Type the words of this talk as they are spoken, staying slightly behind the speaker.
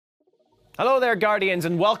Hello there, Guardians,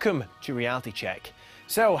 and welcome to Reality Check.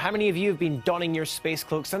 So, how many of you have been donning your space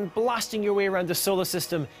cloaks and blasting your way around the solar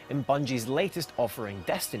system in Bungie's latest offering,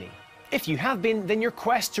 Destiny? If you have been, then your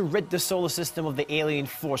quest to rid the solar system of the alien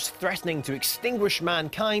force threatening to extinguish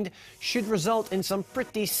mankind should result in some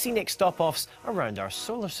pretty scenic stop-offs around our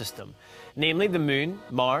solar system, namely the Moon,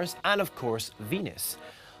 Mars, and of course Venus.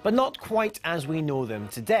 But not quite as we know them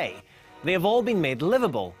today. They have all been made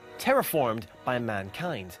livable, terraformed by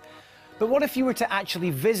mankind. But what if you were to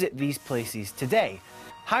actually visit these places today?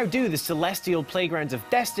 How do the celestial playgrounds of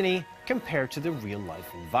Destiny compare to the real-life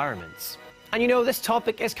environments? And you know, this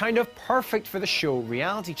topic is kind of perfect for the show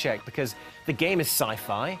Reality Check because the game is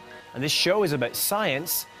sci-fi and this show is about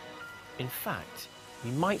science. In fact,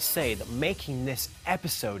 you might say that making this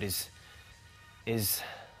episode is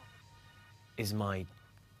my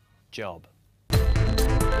job.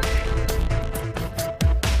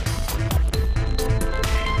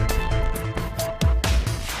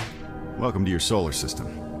 Welcome to your solar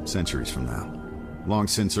system, centuries from now. Long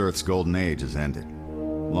since Earth's golden age has ended.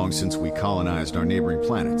 Long since we colonized our neighboring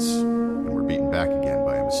planets, and were beaten back again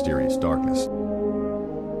by a mysterious darkness.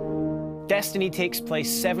 Destiny takes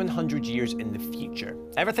place 700 years in the future.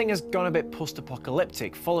 Everything has gone a bit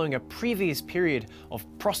post-apocalyptic, following a previous period of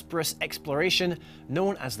prosperous exploration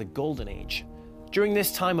known as the Golden Age. During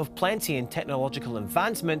this time of plenty and technological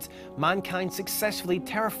advancement, mankind successfully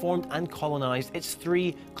terraformed and colonized its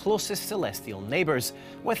three closest celestial neighbors,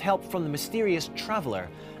 with help from the mysterious Traveler,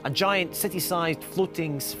 a giant city-sized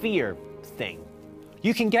floating sphere thing.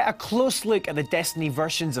 You can get a close look at the Destiny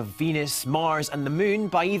versions of Venus, Mars, and the Moon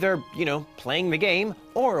by either, playing the game,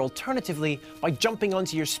 or alternatively, by jumping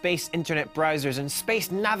onto your space internet browsers and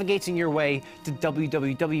space navigating your way to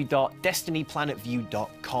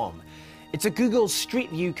www.destinyplanetview.com. It's a Google Street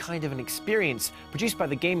View kind of an experience produced by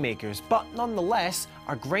the game makers, but nonetheless,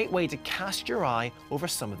 a great way to cast your eye over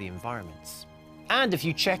some of the environments. And if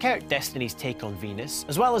you check out Destiny's take on Venus,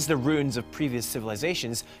 as well as the ruins of previous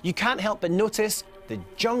civilizations, you can't help but notice the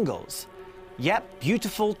jungles. Yep,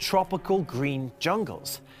 beautiful tropical green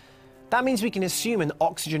jungles. That means we can assume an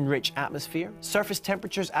oxygen-rich atmosphere, surface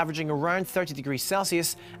temperatures averaging around 30 degrees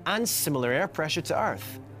Celsius, and similar air pressure to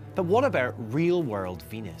Earth. But what about real-world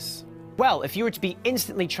Venus? Well, if you were to be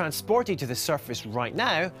instantly transported to the surface right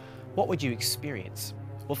now, what would you experience?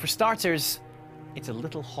 Well, for starters, it's a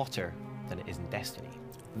little hotter than it is in Destiny.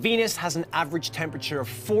 Venus has an average temperature of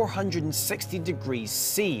 460 degrees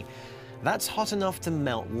C. That's hot enough to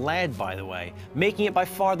melt lead, by the way, making it by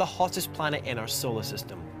far the hottest planet in our solar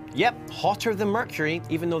system. Yep, hotter than Mercury,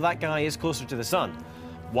 even though that guy is closer to the sun.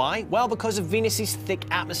 Why? Well, because of Venus's thick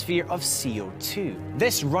atmosphere of CO2.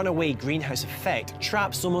 This runaway greenhouse effect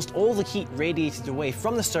traps almost all the heat radiated away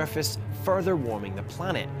from the surface, further warming the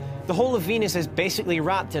planet. The whole of Venus is basically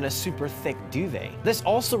wrapped in a super thick duvet. This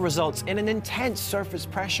also results in an intense surface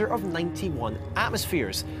pressure of 91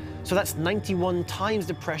 atmospheres. So that's 91 times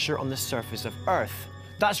the pressure on the surface of Earth.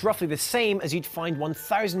 That's roughly the same as you'd find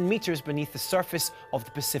 1,000 meters beneath the surface of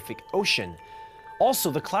the Pacific Ocean.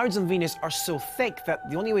 Also, the clouds on Venus are so thick that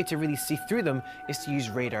the only way to really see through them is to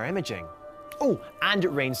use radar imaging. Oh, and it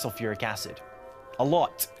rains sulfuric acid. A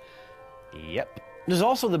lot. Yep. There's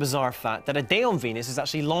also the bizarre fact that a day on Venus is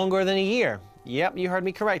actually longer than a year. Yep, you heard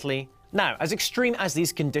me correctly. Now, as extreme as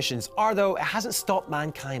these conditions are though, it hasn't stopped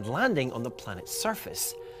mankind landing on the planet's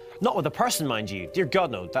surface. Not with a person, mind you. Dear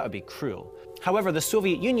God, no, that would be cruel. However, the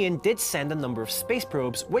Soviet Union did send a number of space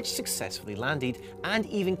probes which successfully landed and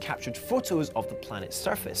even captured photos of the planet's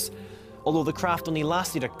surface. Although the craft only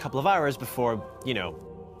lasted a couple of hours before,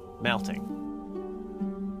 melting.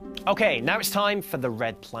 Okay, now it's time for the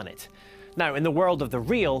Red Planet. Now, in the world of the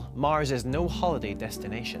real, Mars is no holiday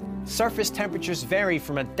destination. Surface temperatures vary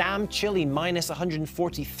from a damn chilly minus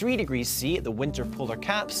 143 degrees C at the winter polar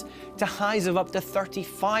caps to highs of up to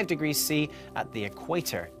 35 degrees C at the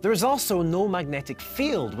equator. There is also no magnetic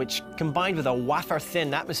field, which combined with a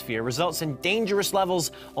wafer-thin atmosphere results in dangerous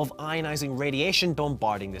levels of ionizing radiation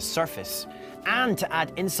bombarding the surface. And to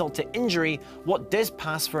add insult to injury, what does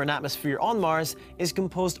pass for an atmosphere on Mars is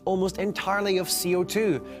composed almost entirely of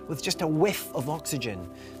CO2, with just a whiff of oxygen,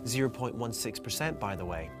 0.16% by the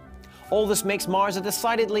way. All this makes Mars a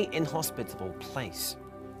decidedly inhospitable place.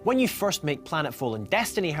 When you first make planetfall in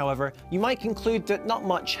Destiny, however, you might conclude that not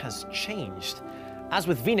much has changed. As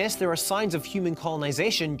with Venus, there are signs of human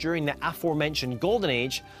colonization during the aforementioned Golden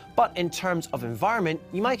Age, but in terms of environment,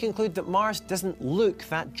 you might conclude that Mars doesn't look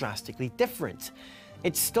that drastically different.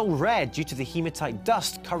 It's still red due to the hematite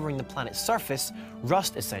dust covering the planet's surface,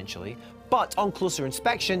 rust essentially, but on closer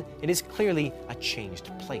inspection, it is clearly a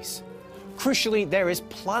changed place. Crucially, there is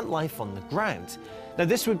plant life on the ground. Now,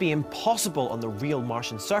 this would be impossible on the real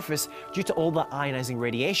Martian surface due to all the ionizing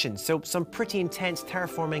radiation, so some pretty intense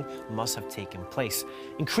terraforming must have taken place,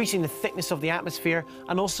 increasing the thickness of the atmosphere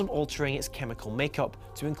and also altering its chemical makeup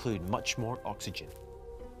to include much more oxygen.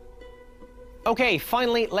 Okay,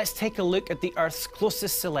 finally, let's take a look at the Earth's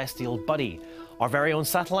closest celestial buddy, our very own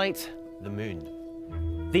satellite, the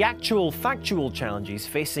Moon. The actual factual challenges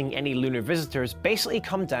facing any lunar visitors basically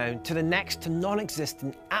come down to the next to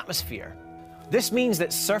non-existent atmosphere. This means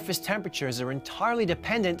that surface temperatures are entirely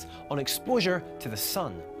dependent on exposure to the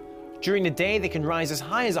sun. During the day, they can rise as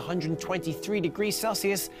high as 123 degrees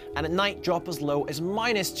Celsius, and at night drop as low as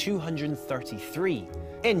minus 233.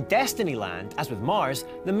 In Destiny Land, as with Mars,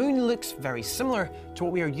 the Moon looks very similar to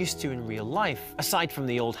what we are used to in real life, aside from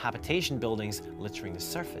the old habitation buildings littering the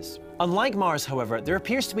surface. Unlike Mars, however, there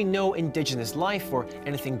appears to be no indigenous life or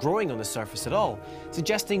anything growing on the surface at all,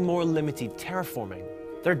 suggesting more limited terraforming.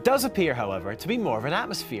 There does appear, however, to be more of an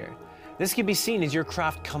atmosphere. This can be seen as your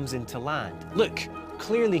craft comes into land. Look,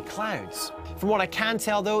 clearly clouds. From what I can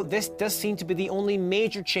tell though, this does seem to be the only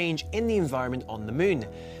major change in the environment on the Moon,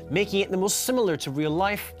 making it the most similar to real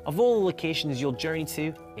life of all the locations you'll journey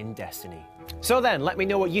to in Destiny. So then, let me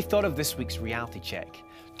know what you thought of this week's reality check.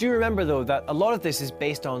 Do remember though that a lot of this is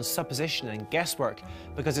based on supposition and guesswork,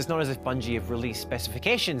 because it's not as if Bungie have released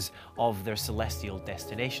specifications of their celestial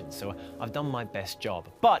destination, so I've done my best job.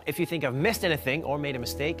 But if you think I've missed anything or made a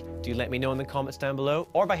mistake, do let me know in the comments down below,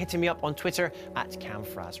 or by hitting me up on Twitter at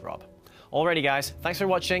CamFrazRob. Alrighty guys, thanks for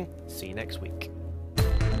watching, see you next week.